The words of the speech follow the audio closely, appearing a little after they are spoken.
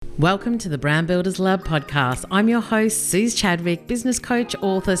Welcome to the Brand Builders Lab podcast. I'm your host, Suze Chadwick, business coach,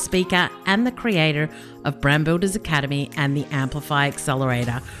 author, speaker, and the creator of Brand Builders Academy and the Amplify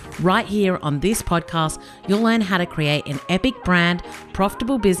Accelerator. Right here on this podcast, you'll learn how to create an epic brand,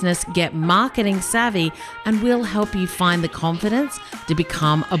 profitable business, get marketing savvy, and we'll help you find the confidence to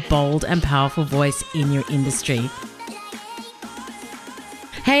become a bold and powerful voice in your industry.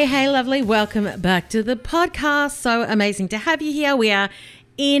 Hey, lovely. Welcome back to the podcast. So amazing to have you here. We are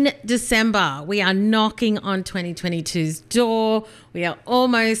in December. We are knocking on 2022's door. We are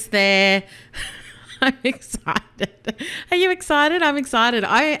almost there. I'm excited. Are you excited? I'm excited.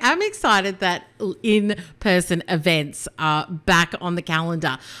 I am excited that in-person events are back on the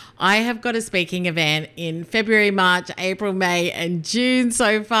calendar. I have got a speaking event in February, March, April, May, and June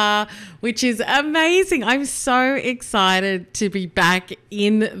so far, which is amazing. I'm so excited to be back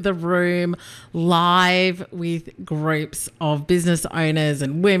in the room live with groups of business owners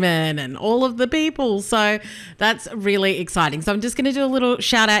and women and all of the people. So that's really exciting. So I'm just going to do a little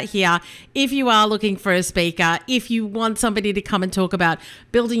shout out here. If you are looking for a speaker, if you want somebody to come and talk about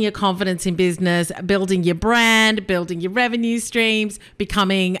building your confidence in business, building your brand, building your revenue streams,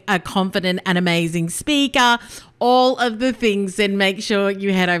 becoming a confident and amazing speaker, all of the things, then make sure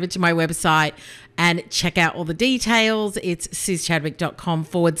you head over to my website and check out all the details. It's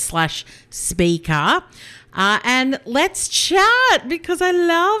suzechadwick.com/speaker. And let's chat because I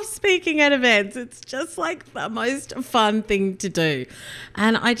love speaking at events. It's just like the most fun thing to do.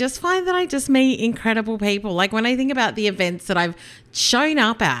 And I just find that I just meet incredible people. Like when I think about the events that I've shown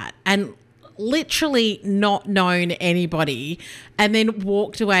up at and literally not known anybody and then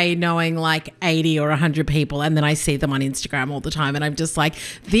walked away knowing like 80 or 100 people, and then I see them on Instagram all the time and I'm just like,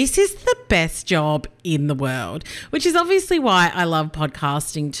 this is the best job in the world, which is obviously why I love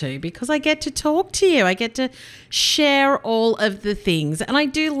podcasting too, because I get to talk to you. I get to share all of the things, and I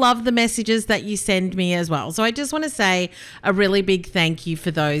do love the messages that you send me as well. So I just want to say a really big thank you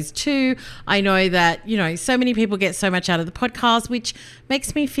for those too. I know that, so many people get so much out of the podcast, which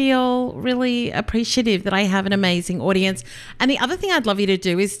makes me feel really appreciative that I have an amazing audience. And the other thing I'd love you to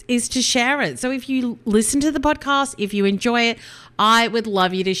do is to share it. So if you listen to the podcast, if you enjoy it, I would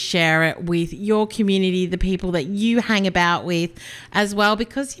love you to share it with your community, the people that you hang about with as well,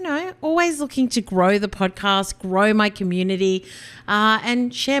 because, always looking to grow the podcast, grow my community,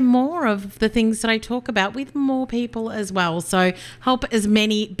 and share more of the things that I talk about with more people as well. So help as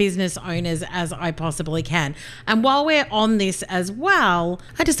many business owners as I possibly can. And while we're on this as well,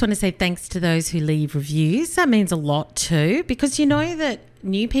 I just want to say thanks to those who leave reviews. That means a lot too, because you know that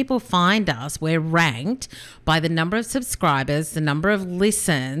new people find us, we're ranked by the number of subscribers, the number of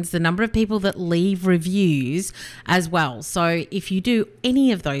listens, the number of people that leave reviews as well. So if you do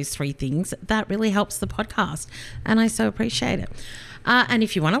any of those three things, that really helps the podcast, and I so appreciate it. And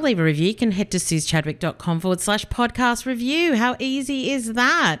if you want to leave a review, you can head to suzechadwick.com/podcast review. How easy is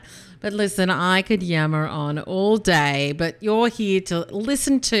that? But listen, I could yammer on all day, but you're here to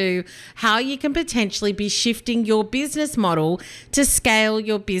listen to how you can potentially be shifting your business model to scale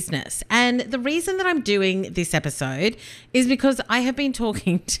your business. And the reason that I'm doing this episode is because I have been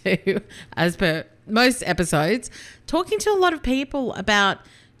talking to, as per most episodes, talking to a lot of people about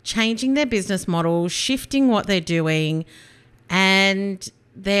changing their business model, shifting what they're doing, and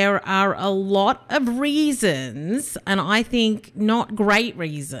there are a lot of reasons, and I think not great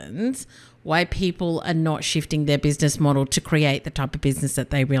reasons, why people are not shifting their business model to create the type of business that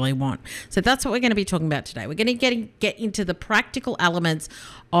they really want. So that's what we're going to be talking about today. We're going to get into the practical elements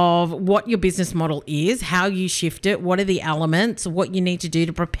of what your business model is, how you shift it, what are the elements, what you need to do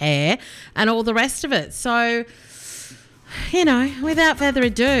to prepare, and all the rest of it. So, without further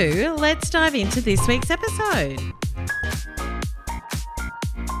ado, let's dive into this week's episode.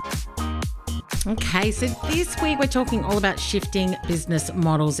 Okay, so this week we're talking all about shifting business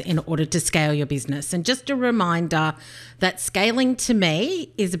models in order to scale your business. And just a reminder that scaling to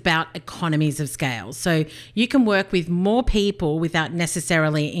me is about economies of scale. So you can work with more people without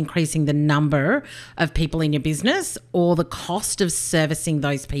necessarily increasing the number of people in your business or the cost of servicing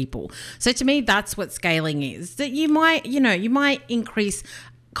those people. So to me, that's what scaling is. That you might increase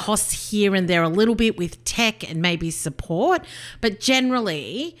costs here and there a little bit with tech and maybe support, but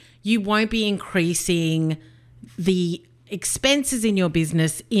generally you won't be increasing the expenses in your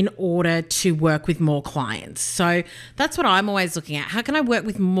business in order to work with more clients. So that's what I'm always looking at. How can I work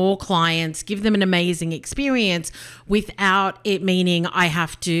with more clients, give them an amazing experience without it meaning I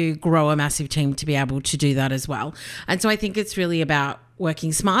have to grow a massive team to be able to do that as well? And so I think it's really about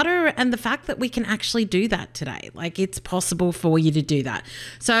working smarter and the fact that we can actually do that today. Like, it's possible for you to do that.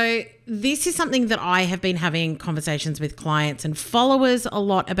 So this is something that I have been having conversations with clients and followers a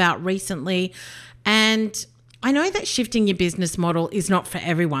lot about recently. And I know that shifting your business model is not for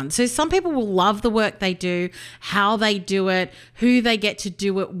everyone. So some people will love the work they do, how they do it, who they get to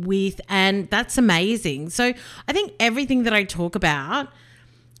do it with, and that's amazing. So I think everything that I talk about,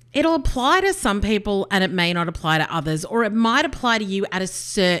 it'll apply to some people and it may not apply to others, or it might apply to you at a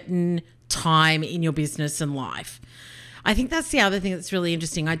certain time in your business and life. I think that's the other thing that's really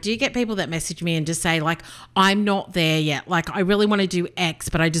interesting. I do get people that message me and just say, like, I'm not there yet. Like, I really want to do X,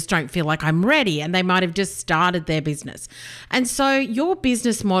 but I just don't feel like I'm ready. And they might have just started their business. And so your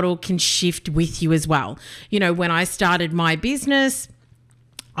business model can shift with you as well. You know, when I started my business,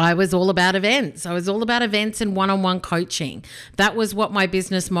 I was all about events. I was all about events and one-on-one coaching. That was what my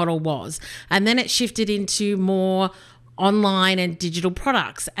business model was. And then it shifted into more online and digital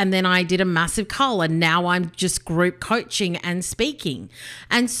products. And then I did a massive cull, and now I'm just group coaching and speaking.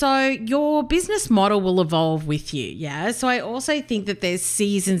 And so your business model will evolve with you. Yeah. So I also think that there's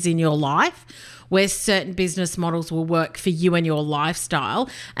seasons in your life where certain business models will work for you and your lifestyle,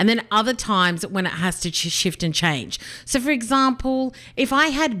 and then other times when it has to shift and change. So for example, if I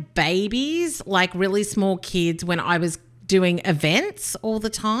had babies, like really small kids, when I was doing events all the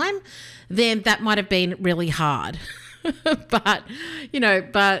time, then that might have been really hard. but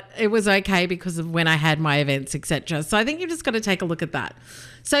it was okay because of when I had my events, etc. So I think you've just got to take a look at that.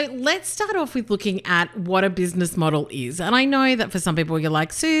 So let's start off with looking at what a business model is. And I know that for some people you're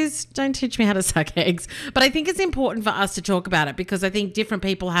like, Suze, don't teach me how to suck eggs. But I think it's important for us to talk about it because I think different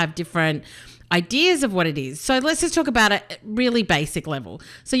people have different ideas of what it is. So let's just talk about it at really basic level.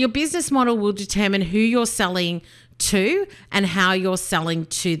 So your business model will determine who you're selling to and how you're selling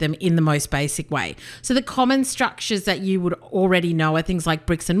to them in the most basic way. So the common structures that you would already know are things like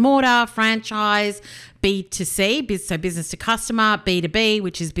bricks and mortar, franchise, B2C, so business to customer, B2B,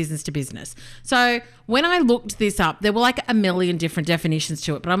 which is business to business. So when I looked this up, there were like a million different definitions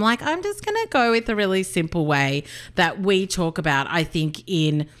to it, but I'm like, I'm just going to go with a really simple way that we talk about, I think,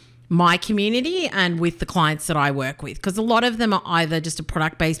 in my community and with the clients that I work with, because a lot of them are either just a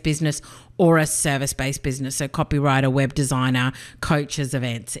product-based business or a service-based business, so copywriter, web designer, coaches,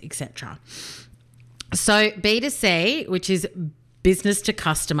 events, etc. So B2C, which is business to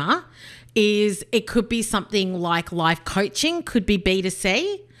customer, it could be something like life coaching, could be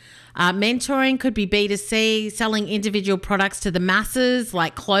B2C. Mentoring could be B2C, selling individual products to the masses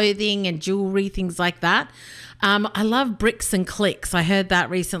like clothing and jewelry, things like that. I love bricks and clicks. I heard that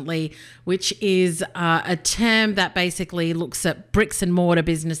recently, which is a term that basically looks at bricks and mortar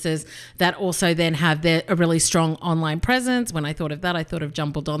businesses that also then have a really strong online presence. When I thought of that, I thought of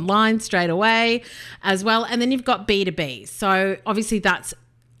Jumbled Online straight away as well. And then you've got B2B. So obviously that's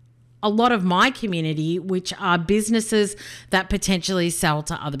a lot of my community, which are businesses that potentially sell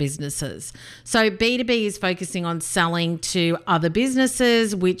to other businesses. So B2B is focusing on selling to other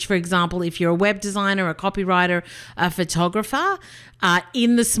businesses, which, for example, if you're a web designer, a copywriter, a photographer,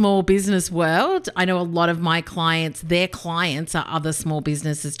 in the small business world, I know a lot of my clients, their clients are other small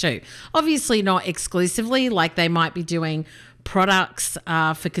businesses too. Obviously not exclusively, like they might be doing products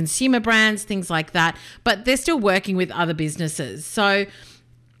for consumer brands, things like that, but they're still working with other businesses. So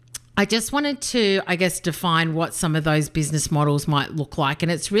I just wanted to, I guess, define what some of those business models might look like.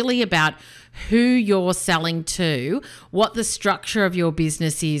 And it's really about who you're selling to, what the structure of your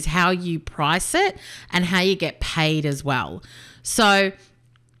business is, how you price it, and how you get paid as well. So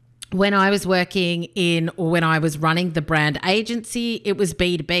when I was working when I was running the brand agency, it was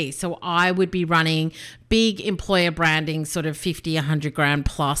B2B. So I would be running big employer branding, sort of 50, 100 grand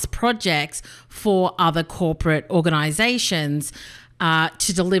plus projects for other corporate organizations,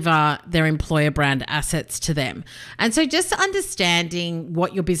 to deliver their employer brand assets to them. And so just understanding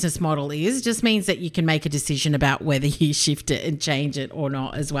what your business model is just means that you can make a decision about whether you shift it and change it or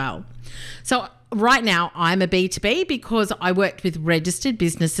not as well. So right now I'm a B2B because I worked with registered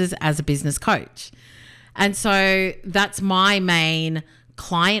businesses as a business coach. And so that's my main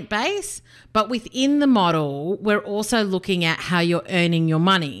client base. But within the model, we're also looking at how you're earning your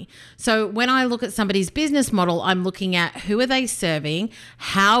money. So when I look at somebody's business model, I'm looking at who are they serving,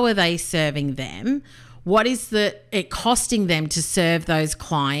 how are they serving them, what is it costing them to serve those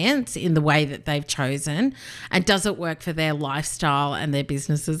clients in the way that they've chosen, and does it work for their lifestyle and their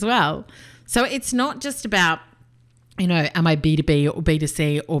business as well? So it's not just about am I B2B or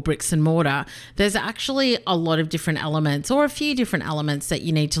B2C or bricks and mortar? There's actually a lot of different elements, or a few different elements, that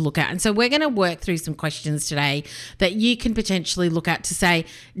you need to look at. And so we're going to work through some questions today that you can potentially look at to say,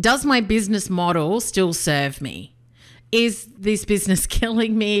 does my business model still serve me? Is this business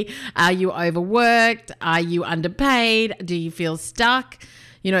killing me? Are you overworked? Are you underpaid? Do you feel stuck?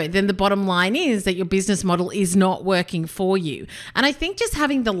 Then the bottom line is that your business model is not working for you. And I think just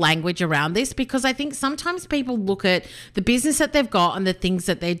having the language around this, because I think sometimes people look at the business that they've got and the things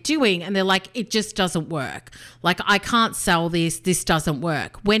that they're doing and they're like, it just doesn't work. Like, I can't sell this doesn't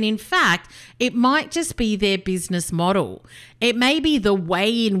work. When in fact, it might just be their business model. It may be the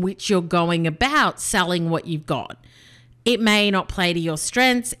way in which you're going about selling what you've got. It may not play to your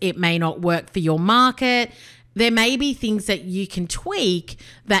strengths. It may not work for your market. There may be things that you can tweak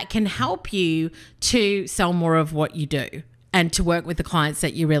that can help you to sell more of what you do and to work with the clients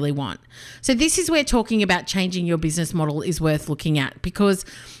that you really want. So this is where talking about changing your business model is worth looking at, because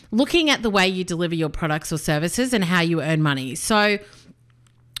looking at the way you deliver your products or services and how you earn money. So,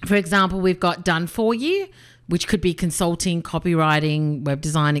 for example, we've got done for you, which could be consulting, copywriting, web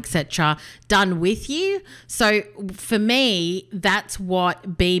design, etc., done with you. So for me, that's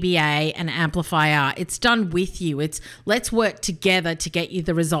what BBA and Amplify are. It's done with you. It's let's work together to get you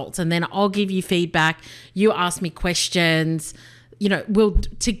the results. And then I'll give you feedback. You ask me questions. We'll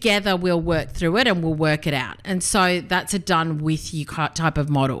work through it and we'll work it out. And so that's a done with you type of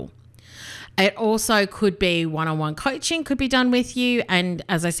model. It also could be one-on-one coaching could be done with you. And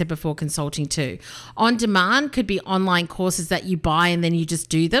as I said before, consulting too. On demand could be online courses that you buy and then you just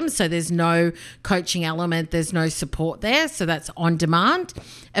do them. So there's no coaching element. There's no support there. So that's on demand.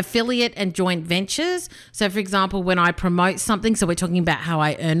 Affiliate and joint ventures. So for example, when I promote something, so we're talking about how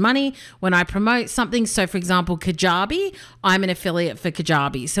I earn money. When I promote something, so for example, Kajabi, I'm an affiliate for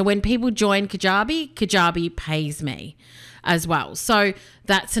Kajabi. So when people join Kajabi, Kajabi pays me as well. So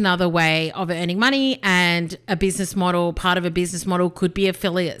that's another way of earning money. And a business model, part of a business model could be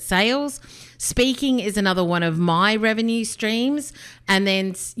affiliate sales. Speaking is another one of my revenue streams. And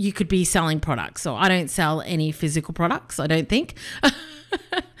then you could be selling products. So I don't sell any physical products, I don't think.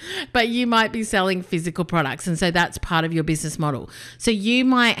 But you might be selling physical products. And so that's part of your business model. So you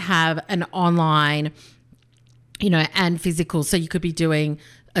might have an online, and physical. So you could be doing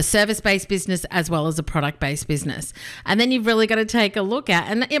a service-based business as well as a product-based business. And then you've really got to take a look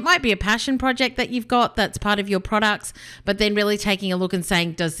at, and it might be a passion project that you've got that's part of your products, but then really taking a look and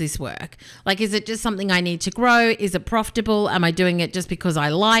saying, does this work? Like, is it just something I need to grow? Is it profitable? Am I doing it just because I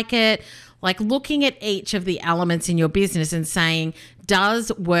like it? Like, looking at each of the elements in your business and saying,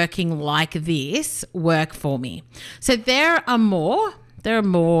 does working like this work for me? So there are more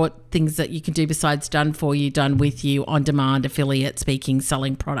things that you can do besides done for you, done with you, on demand, affiliate, speaking,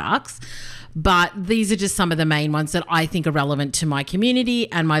 selling products. But these are just some of the main ones that I think are relevant to my community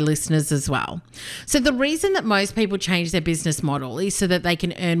and my listeners as well. So the reason that most people change their business model is so that they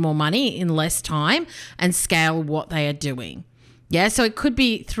can earn more money in less time and scale what they are doing. Yeah, so it could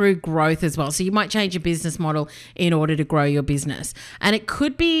be through growth as well. So you might change your business model in order to grow your business. And it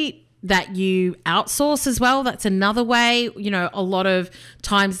could be that you outsource as well. That's another way, a lot of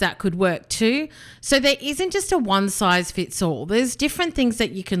times that could work too. So there isn't just a one size fits all. There's different things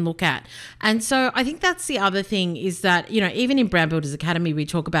that you can look at. And so I think that's the other thing is that, even in Brand Builders Academy, we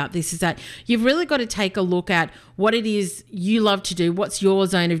talk about this, is that you've really got to take a look at what it is you love to do. What's your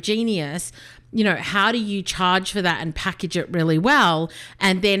zone of genius? How do you charge for that and package it really well?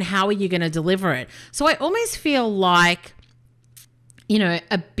 And then how are you going to deliver it? So I almost feel like,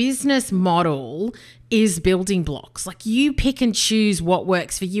 a business model is building blocks. Like, you pick and choose what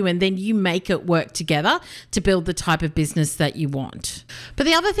works for you and then you make it work together to build the type of business that you want. But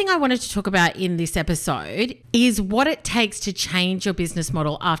the other thing I wanted to talk about in this episode is what it takes to change your business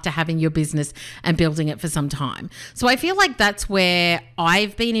model after having your business and building it for some time. So I feel like that's where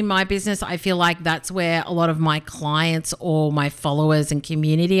I've been in my business. I feel like that's where a lot of my clients or my followers and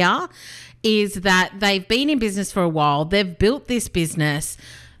community are, is that they've been in business for a while. They've built this business.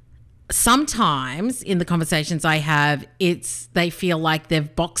 Sometimes in the conversations I have, they feel like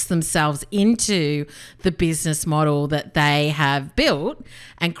they've boxed themselves into the business model that they have built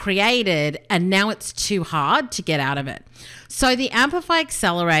and created, and now it's too hard to get out of it. So the Amplify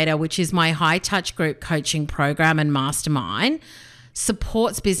Accelerator, which is my high touch group coaching program and mastermind,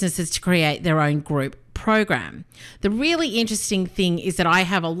 supports businesses to create their own group program. The really interesting thing is that I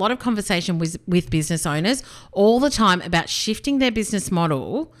have a lot of conversation with business owners all the time about shifting their business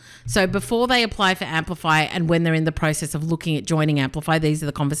model. So before they apply for Amplify and when they're in the process of looking at joining Amplify, these are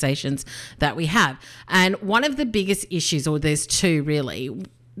the conversations that we have. And one of the biggest issues, or there's two really,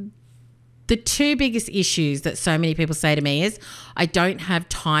 The two biggest issues that so many people say to me is I don't have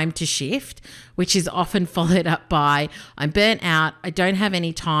time to shift, which is often followed up by I'm burnt out, I don't have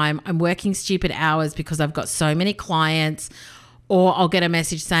any time, I'm working stupid hours because I've got so many clients, or I'll get a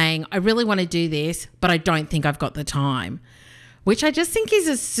message saying I really want to do this, but I don't think I've got the time, which I just think is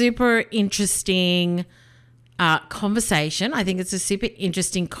a super interesting conversation. I think it's a super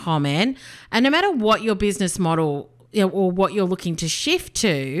interesting comment. And no matter what your business model or what you're looking to shift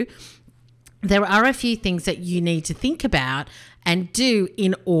to, there are a few things that you need to think about and do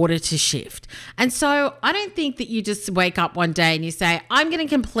in order to shift. And so I don't think that you just wake up one day and you say, I'm going to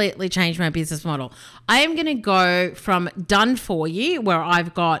completely change my business model. I am going to go from done for you, where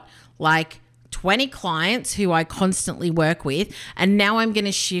I've got like 20 clients who I constantly work with, and now I'm going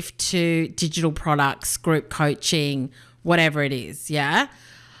to shift to digital products, group coaching, whatever it is. Yeah.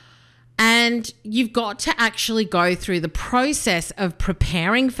 And you've got to actually go through the process of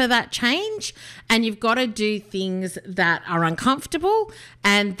preparing for that change. And you've got to do things that are uncomfortable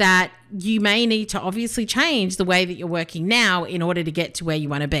and that you may need to obviously change the way that you're working now in order to get to where you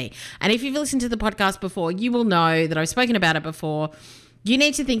want to be. And if you've listened to the podcast before, you will know that I've spoken about it before. You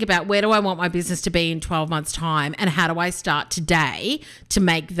need to think about, where do I want my business to be in 12 months' time, and how do I start today to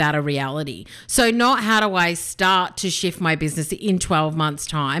make that a reality? So not how do I start to shift my business in 12 months'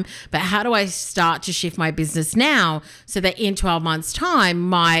 time, but how do I start to shift my business now so that in 12 months' time,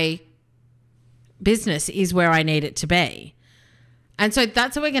 my business is where I need it to be. And so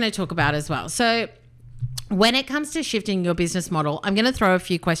that's what we're going to talk about as well. So when it comes to shifting your business model, I'm going to throw a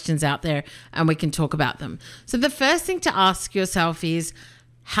few questions out there and we can talk about them. So the first thing to ask yourself is,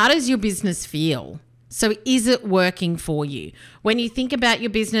 how does your business feel? So is it working for you? When you think about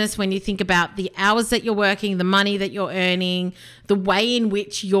your business, when you think about the hours that you're working, the money that you're earning, the way in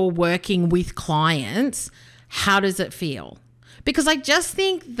which you're working with clients, how does it feel? Because I just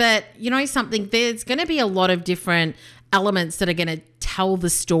think that, there's going to be a lot of different elements that are going to tell the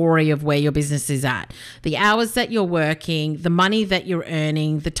story of where your business is at. The hours that you're working, the money that you're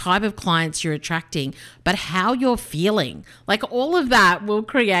earning, the type of clients you're attracting, but how you're feeling. Like, all of that will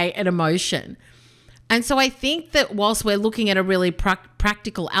create an emotion. And so I think that whilst we're looking at a really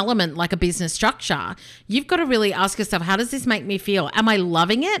practical element like a business structure, you've got to really ask yourself, how does this make me feel? Am I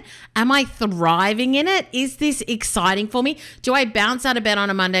loving it? Am I thriving in it? Is this exciting for me? Do I bounce out of bed on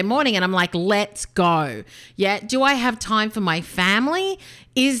a Monday morning and I'm like, let's go? Yeah. Do I have time for my family?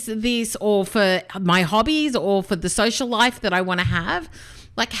 Is this all for my hobbies or for the social life that I want to have?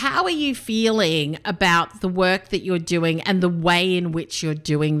 Like, how are you feeling about the work that you're doing and the way in which you're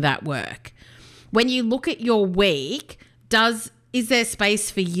doing that work? When you look at your week, is there space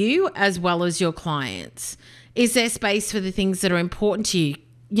for you as well as your clients? Is there space for the things that are important to you?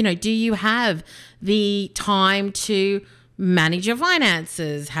 Do you have the time to manage your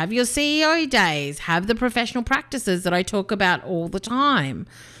finances, have your CEO days, have the professional practices that I talk about all the time?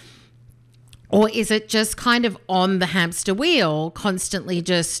 Or is it just kind of on the hamster wheel, constantly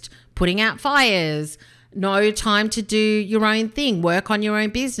just putting out fires, no time to do your own thing, work on your own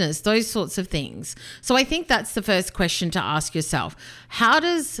business, those sorts of things? So I think that's the first question to ask yourself. How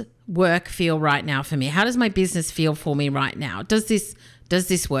does work feel right now for me? How does my business feel for me right now? Does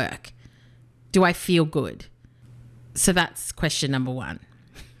this work? Do I feel good? So that's question number one.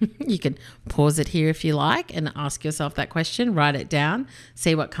 You can pause it here if you like and ask yourself that question, write it down,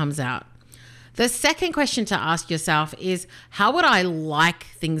 see what comes out. The second question to ask yourself is, how would I like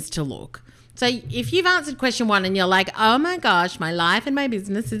things to look? So if you've answered question one and you're like, oh my gosh, my life and my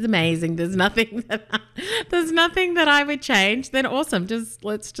business is amazing, there's nothing that I would change, then awesome.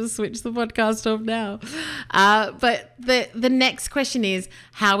 Let's just switch the podcast off now. But the next question is,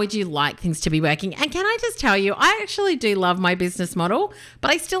 how would you like things to be working? And can I just tell you, I actually do love my business model,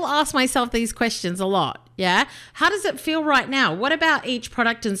 but I still ask myself these questions a lot. Yeah. How does it feel right now? What about each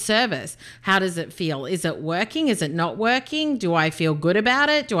product and service? How does it feel? Is it working? Is it not working? Do I feel good about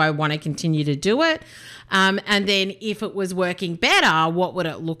it? Do I want to continue to do it? And then if it was working better, what would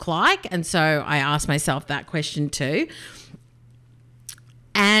it look like? And so I asked myself that question too.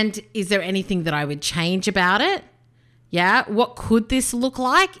 And is there anything that I would change about it? Yeah. What could this look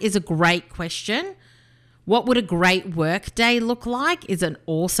like is a great question. What would a great work day look like is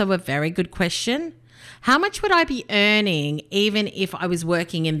also a very good question. How much would I be earning even if I was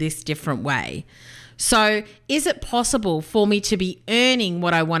working in this different way? So is it possible for me to be earning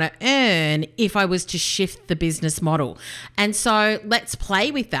what I want to earn if I was to shift the business model? And so let's play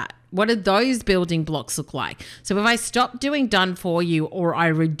with that. What do those building blocks look like? So if I stop doing done for you, or I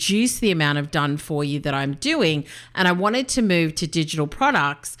reduce the amount of done for you that I'm doing, and I wanted to move to digital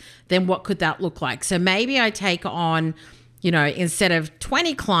products, then what could that look like? So maybe I take on instead of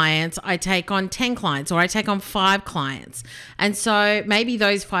 20 clients, I take on 10 clients or I take on 5 clients. And so maybe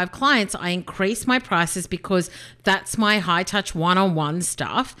those 5 clients, I increase my prices because that's my high touch one-on-one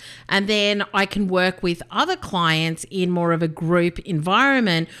stuff. And then I can work with other clients in more of a group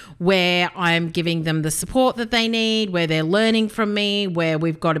environment where I'm giving them the support that they need, where they're learning from me, where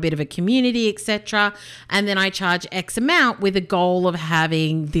we've got a bit of a community, etc. And then I charge X amount with a goal of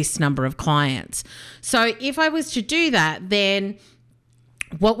having this number of clients. So if I was to do that, then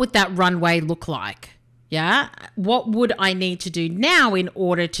what would that runway look like? Yeah. What would I need to do now in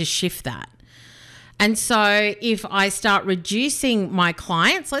order to shift that? And so if I start reducing my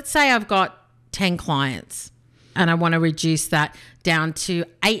clients, let's say I've got 10 clients and I want to reduce that down to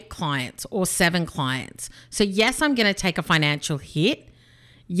 8 clients or 7 clients. So yes, I'm going to take a financial hit.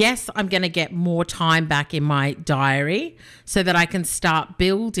 Yes, I'm going to get more time back in my diary so that I can start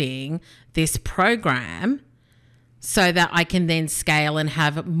building this program so that I can then scale and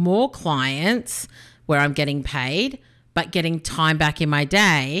have more clients where I'm getting paid, but getting time back in my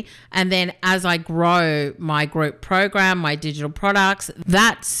day. And then as I grow my group program, my digital products,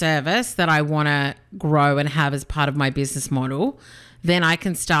 that service that I want to grow and have as part of my business model, then I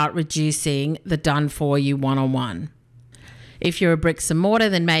can start reducing the done for you one-on-one. If you're a bricks and mortar,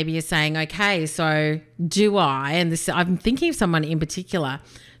 then maybe you're saying, okay, so do I, and this, I'm thinking of someone in particular,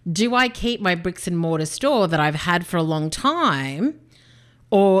 do I keep my bricks and mortar store that I've had for a long time,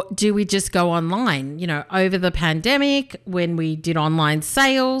 or do we just go online? Over the pandemic, when we did online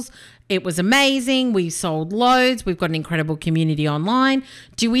sales, it was amazing. We sold loads. We've got an incredible community online.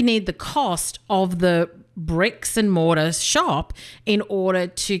 Do we need the cost of the bricks and mortar shop in order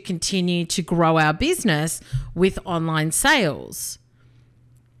to continue to grow our business with online sales?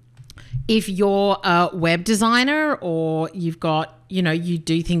 If you're a web designer or you've got, you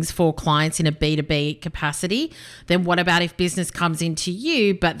do things for clients in a B2B capacity, then what about if business comes into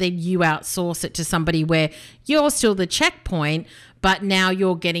you, but then you outsource it to somebody where you're still the checkpoint, but now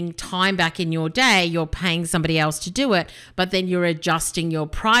you're getting time back in your day, you're paying somebody else to do it, but then you're adjusting your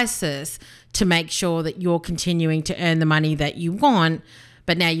prices to make sure that you're continuing to earn the money that you want,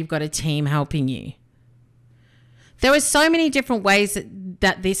 but now you've got a team helping you. There are so many different ways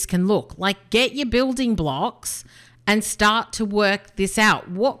that this can look. Like, get your building blocks and start to work this out.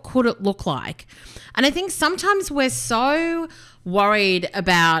 What could it look like? And I think sometimes we're so worried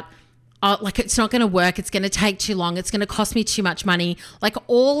about, it's not going to work. It's going to take too long. It's going to cost me too much money. Like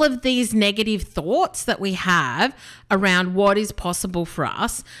all of these negative thoughts that we have around what is possible for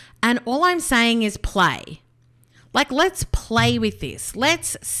us. And all I'm saying is play. Let's play with this.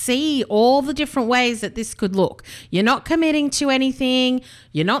 Let's see all the different ways that this could look. You're not committing to anything.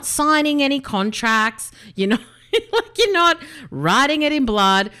 You're not signing any contracts. You're not writing it in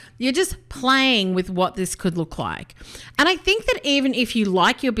blood. You're just playing with what this could look like. And I think that even if you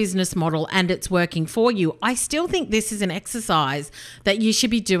like your business model and it's working for you, I still think this is an exercise that you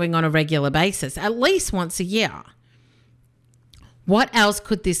should be doing on a regular basis, at least once a year. What else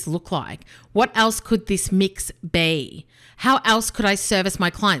could this look like? What else could this mix be? How else could I service my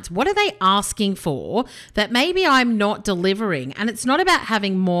clients? What are they asking for that maybe I'm not delivering? And it's not about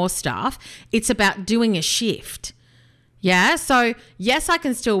having more stuff. It's about doing a shift. Yeah. So yes, I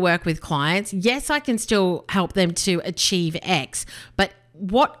can still work with clients. Yes, I can still help them to achieve X, but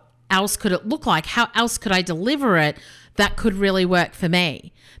what else could it look like? How else could I deliver it that could really work for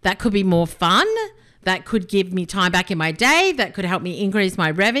me? That could be more fun. That could give me time back in my day. That could help me increase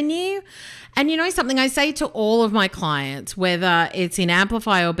my revenue. And something I say to all of my clients, whether it's in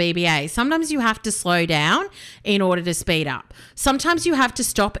Amplify or BBA, sometimes you have to slow down in order to speed up. Sometimes you have to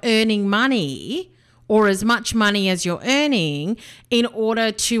stop earning money or as much money as you're earning in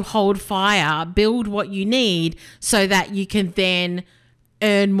order to hold fire, build what you need so that you can then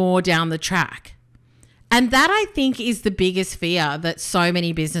earn more down the track. And that, I think, is the biggest fear that so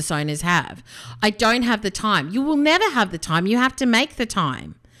many business owners have. I don't have the time. You will never have the time. You have to make the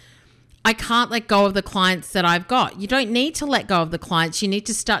time. I can't let go of the clients that I've got. You don't need to let go of the clients. You need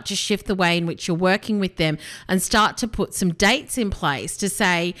to start to shift the way in which you're working with them and start to put some dates in place to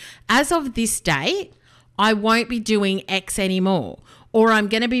say, as of this date, I won't be doing X anymore, or I'm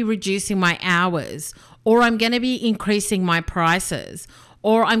going to be reducing my hours, or I'm going to be increasing my prices,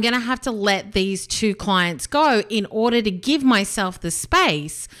 or I'm going to have to let these 2 clients go in order to give myself the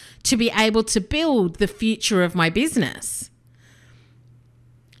space to be able to build the future of my business.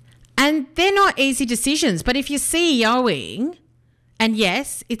 And they're not easy decisions, but if you're CEOing, and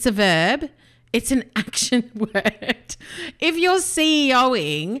yes, it's a verb, it's an action word. If you're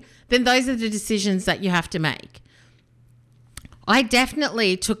CEOing, then those are the decisions that you have to make. I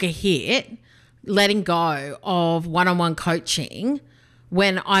definitely took a hit letting go of one-on-one coaching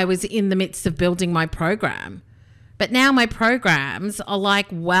when I was in the midst of building my program. But now my programs are like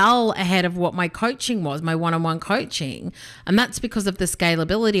well ahead of what my coaching was, my one-on-one coaching. And that's because of the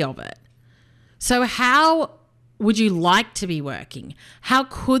scalability of it. So how would you like to be working? How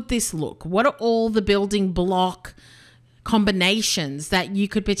could this look? What are all the building block combinations that you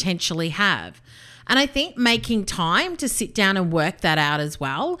could potentially have? And I think making time to sit down and work that out as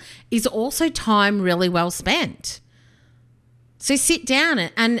well is also time really well spent. So sit down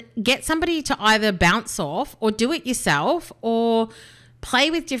and get somebody to either bounce off or do it yourself or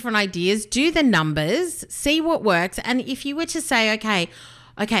play with different ideas, do the numbers, see what works. And if you were to say, okay,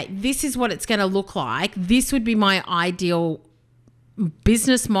 this is what it's going to look like. This would be my ideal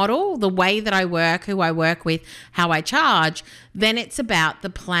business model, the way that I work, who I work with, how I charge, then it's about the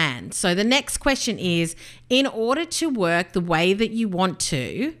plan. So the next question is, in order to work the way that you want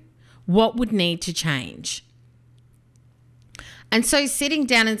to, what would need to change? And so sitting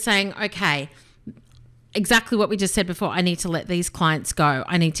down and saying, okay, exactly what we just said before, I need to let these clients go.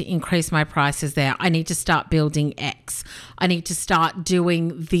 I need to increase my prices there. I need to start building X. I need to start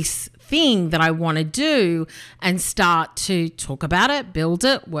doing this thing that I want to do and start to talk about it, build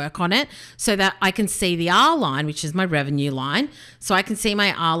it, work on it so that I can see the R line, which is my revenue line, so I can see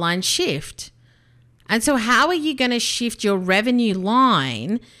my R line shift. And so how are you going to shift your revenue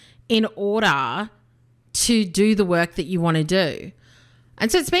line in order to do the work that you want to do?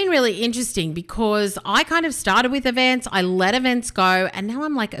 And so it's been really interesting because I kind of started with events, I let events go, and now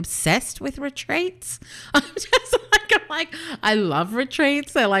I'm like obsessed with retreats. I'm just like, I love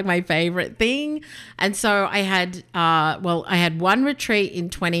retreats. They're like my favorite thing. And so I had one retreat in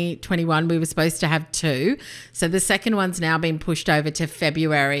 2021. We were supposed to have two. So the second one's now been pushed over to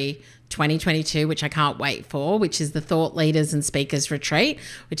February 2022, which I can't wait for, which is the Thought Leaders and Speakers Retreat,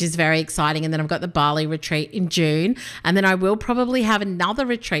 which is very exciting. And then I've got the Bali retreat in June. And then I will probably have another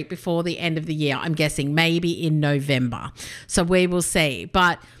retreat before the end of the year. I'm guessing maybe in November. So we will see.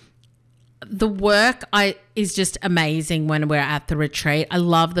 But the work is just amazing when we're at the retreat. I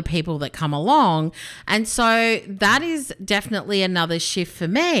love the people that come along. And so that is definitely another shift for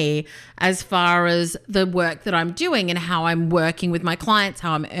me as far as the work that I'm doing and how I'm working with my clients,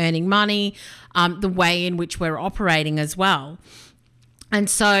 how I'm earning money, the way in which we're operating as well. And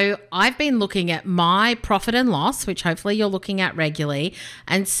so I've been looking at my profit and loss, which hopefully you're looking at regularly,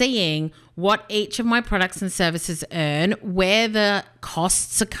 and seeing what each of my products and services earn, where the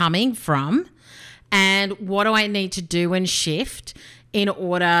costs are coming from, and what do I need to do and shift in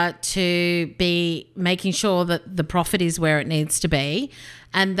order to be making sure that the profit is where it needs to be,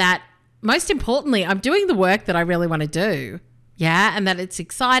 and that most importantly, I'm doing the work that I really want to do. Yeah, and that it's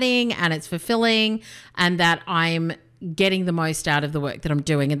exciting and it's fulfilling and that I'm getting the most out of the work that I'm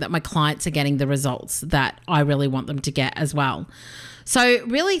doing and that my clients are getting the results that I really want them to get as well. So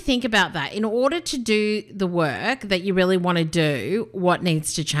really think about that. In order to do the work that you really want to do, what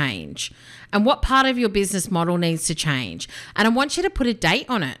needs to change and what part of your business model needs to change. And I want you to put a date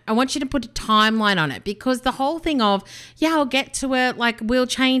on it. I want you to put a timeline on it, because the whole thing of, yeah, I'll get to it, like we'll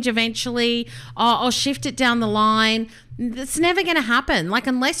change eventually, I'll shift it down the line. That's never going to happen. Like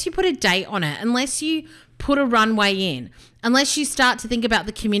unless you put a date on it, unless you put a runway in, unless you start to think about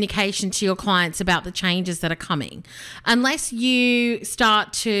the communication to your clients about the changes that are coming, unless you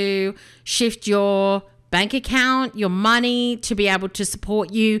start to shift your bank account, your money to be able to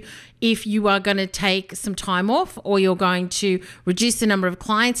support you if you are going to take some time off or you're going to reduce the number of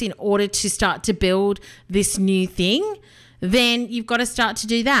clients in order to start to build this new thing, then you've got to start to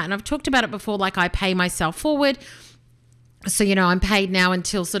do that. And I've talked about it before, like I pay myself forward. So, I'm paid now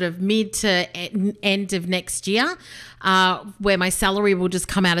until sort of mid to end of next year, where my salary will just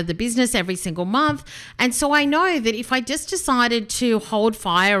come out of the business every single month. And so I know that if I just decided to hold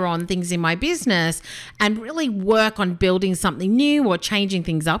fire on things in my business and really work on building something new or changing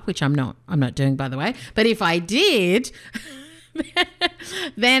things up, which I'm not doing, by the way, but if I did,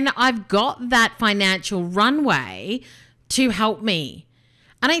 then I've got that financial runway to help me.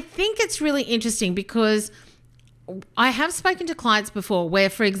 And I think it's really interesting because I have spoken to clients before where,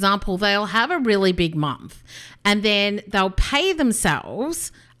 for example, they'll have a really big month and then they'll pay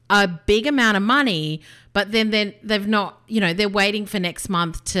themselves a big amount of money, but then they've not, they're waiting for next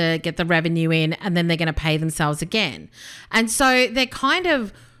month to get the revenue in and then they're going to pay themselves again. And so they're kind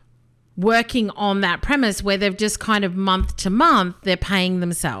of working on that premise where they've just kind of month to month, they're paying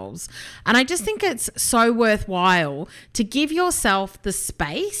themselves. And I just think it's so worthwhile to give yourself the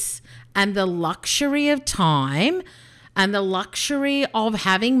space and the luxury of time and the luxury of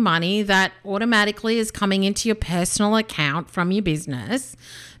having money that automatically is coming into your personal account from your business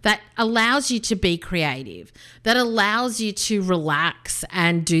that allows you to be creative, that allows you to relax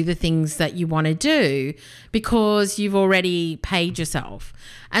and do the things that you want to do because you've already paid yourself.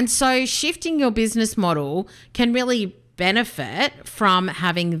 And so shifting your business model can really benefit from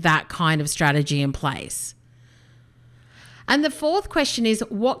having that kind of strategy in place. And the fourth question is,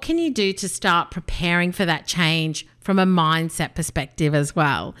 what can you do to start preparing for that change from a mindset perspective as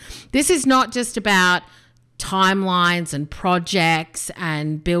well? This is not just about timelines and projects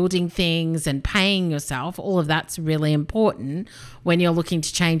and building things and paying yourself. All of that's really important when you're looking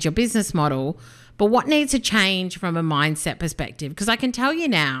to change your business model. But what needs to change from a mindset perspective? Because I can tell you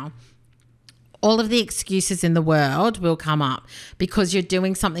now, all of the excuses in the world will come up because you're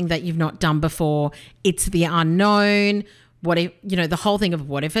doing something that you've not done before. It's the unknown. What if, the whole thing of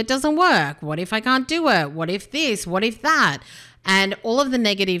what if it doesn't work? What if I can't do it? What if this? What if that? And all of the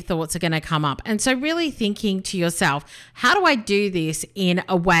negative thoughts are going to come up. And so really thinking to yourself, how do I do this in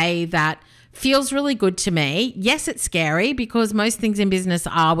a way that feels really good to me? Yes, it's scary because most things in business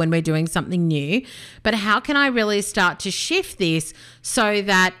are when we're doing something new, but how can I really start to shift this so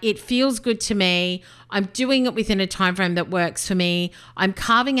that it feels good to me? I'm doing it within a time frame that works for me. I'm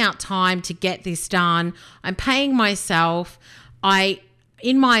carving out time to get this done. I'm paying myself.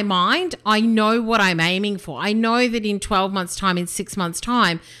 In my mind, I know what I'm aiming for. I know that in 12 months' time, in 6 months'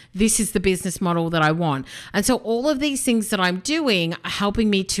 time, this is the business model that I want. And so all of these things that I'm doing are helping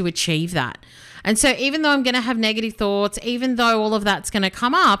me to achieve that. And so even though I'm going to have negative thoughts, even though all of that's going to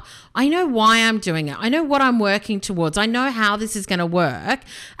come up, I know why I'm doing it. I know what I'm working towards. I know how this is going to work.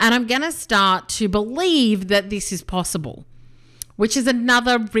 And I'm going to start to believe that this is possible, which is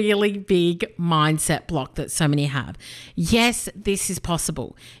another really big mindset block that so many have. Yes, this is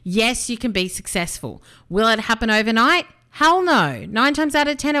possible. Yes, you can be successful. Will it happen overnight? Hell no. 9 times out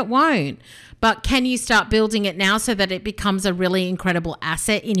of 10, it won't. But can you start building it now so that it becomes a really incredible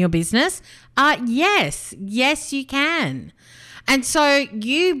asset in your business? Yes. Yes, you can. And so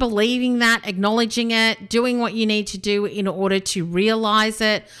you believing that, acknowledging it, doing what you need to do in order to realize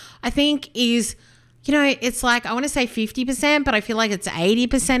it, I think is, it's like, I want to say 50%, but I feel like it's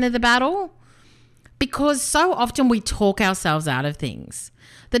 80% of the battle because so often we talk ourselves out of things.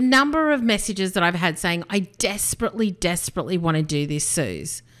 The number of messages that I've had saying, I desperately, desperately want to do this,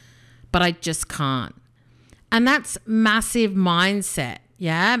 Suze, but I just can't. And that's massive mindset.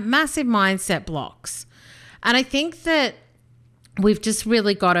 Yeah. Massive mindset blocks. And I think that we've just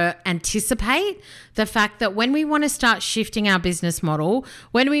really got to anticipate the fact that when we want to start shifting our business model,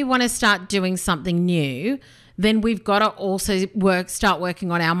 when we want to start doing something new, then we've got to also start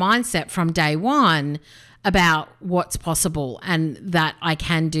working on our mindset from day one about what's possible and that I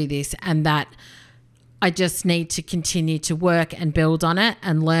can do this and that I just need to continue to work and build on it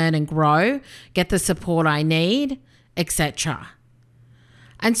and learn and grow, get the support I need, etc.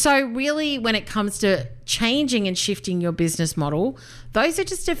 And so really when it comes to changing and shifting your business model, those are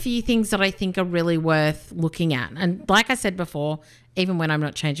just a few things that I think are really worth looking at. And like I said before, even when I'm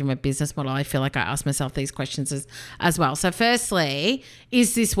not changing my business model, I feel like I ask myself these questions as well. So firstly,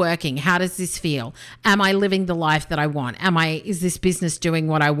 is this working? How does this feel? Am I living the life that I want? Is this business doing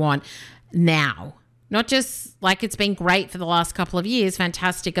what I want now? Not just like it's been great for the last couple of years,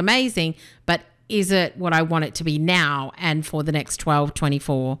 fantastic, amazing, but is it what I want it to be now and for the next 12,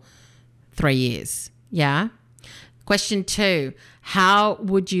 24, 3 years? Yeah. Question 2, how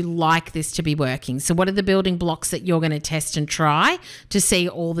would you like this to be working? So what are the building blocks that you're going to test and try to see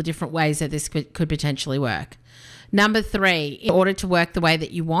all the different ways that this could potentially work? Number 3, in order to work the way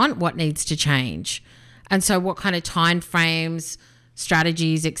that you want, what needs to change? And so what kind of time frames,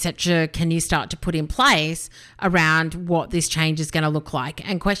 strategies, etc., can you start to put in place around what this change is going to look like?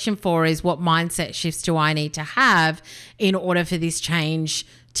 And question 4 is, what mindset shifts do I need to have in order for this change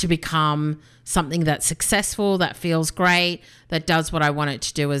to become something that's successful, that feels great, that does what I want it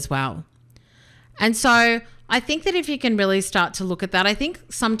to do as well? And so I think that if you can really start to look at that, I think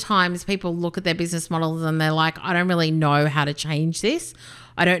sometimes people look at their business models and they're like, I don't really know how to change this.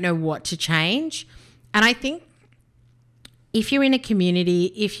 I don't know what to change. And I think if you're in a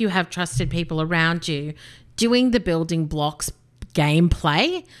community, if you have trusted people around you, doing the building blocks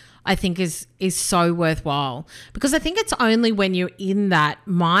gameplay, I think is so worthwhile, because I think it's only when you're in that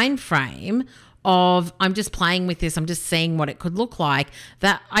mind frame of I'm just playing with this, I'm just seeing what it could look like,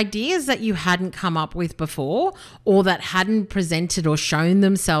 that ideas that you hadn't come up with before or that hadn't presented or shown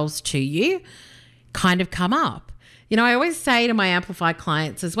themselves to you kind of come up. I always say to my Amplify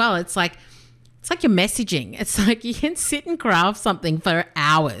clients as well, it's like your messaging. It's like you can sit and craft something for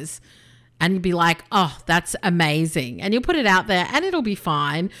hours and you'd be like, oh, that's amazing. And you'll put it out there and it'll be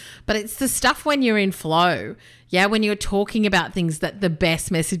fine. But it's the stuff when you're in flow. Yeah, when you're talking about things, that the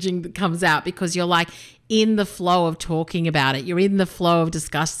best messaging that comes out, because you're like in the flow of talking about it. You're in the flow of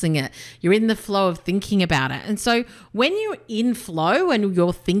discussing it. You're in the flow of thinking about it. And so when you're in flow and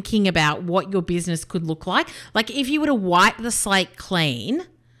you're thinking about what your business could look like if you were to wipe the slate clean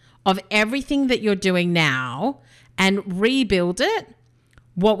of everything that you're doing now and rebuild it,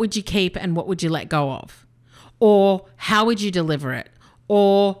 what would you keep and what would you let go of? Or how would you deliver it?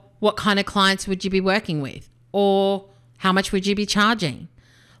 Or what kind of clients would you be working with? Or how much would you be charging?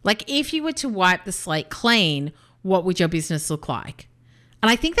 If you were to wipe the slate clean, what would your business look like? And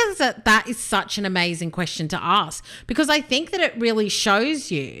I think that is such an amazing question to ask, because I think that it really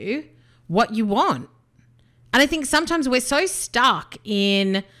shows you what you want. And I think sometimes we're so stuck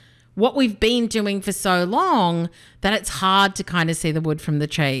in what we've been doing for so long that it's hard to kind of see the wood from the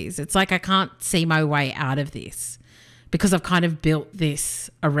trees. It's like I can't see my way out of this because I've kind of built this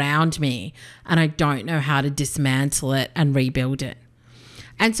around me and I don't know how to dismantle it and rebuild it.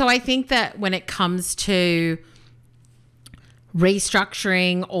 And so I think that when it comes to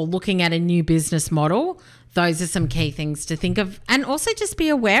restructuring or looking at a new business model, those are some key things to think of and also just be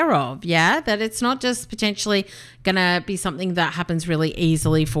aware of, that it's not just potentially going to be something that happens really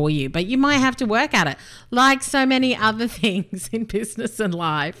easily for you, but you might have to work at it like so many other things in business and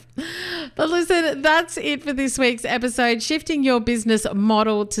life. But listen, that's it for this week's episode. Shifting your business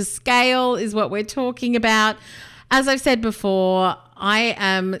model to scale is what we're talking about. As I've said before, I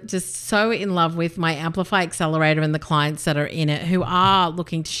am just so in love with my Amplify Accelerator and the clients that are in it who are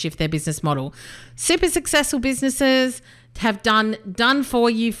looking to shift their business model. Super successful businesses have done for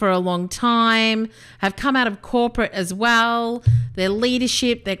you for a long time, have come out of corporate as well. Their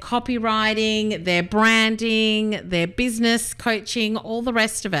leadership, their copywriting, their branding, their business coaching, all the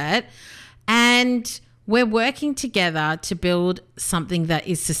rest of it. And we're working together to build something that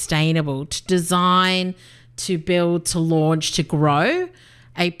is sustainable, to design, to build, to launch, to grow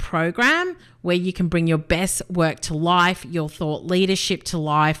a program where you can bring your best work to life, your thought leadership to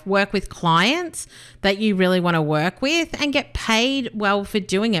life, work with clients that you really want to work with and get paid well for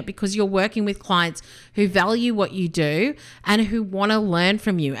doing it, because you're working with clients who value what you do and who want to learn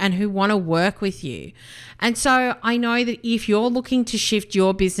from you and who want to work with you. And so I know that if you're looking to shift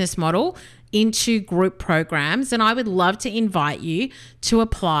your business model into group programs, and I would love to invite you to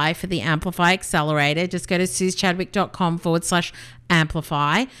apply for the Amplify Accelerator. Just go to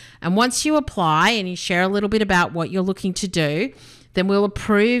suzchadwick.com/amplify. And once you apply and you share a little bit about what you're looking to do, then we'll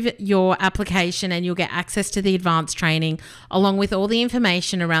approve your application and you'll get access to the advanced training along with all the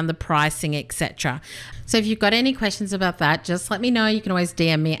information around the pricing, etc. So if you've got any questions about that, just let me know. You can always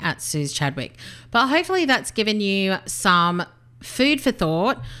DM me at Suz Chadwick. But hopefully that's given you some food for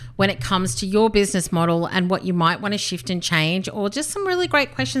thought when it comes to your business model and what you might want to shift and change, or just some really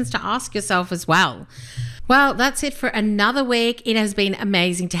great questions to ask yourself as well. Well, that's it for another week. It has been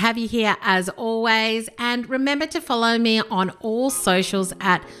amazing to have you here as always. And remember to follow me on all socials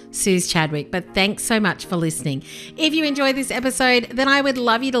at Suz Chadwick. But thanks so much for listening. If you enjoyed this episode, then I would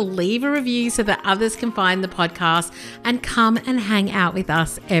love you to leave a review so that others can find the podcast and come and hang out with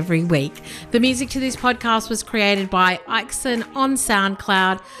us every week. The music to this podcast was created by Ixon on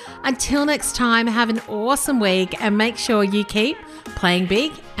SoundCloud. Until next time, have an awesome week and make sure you keep playing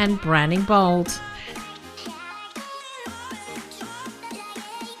big and branding bold.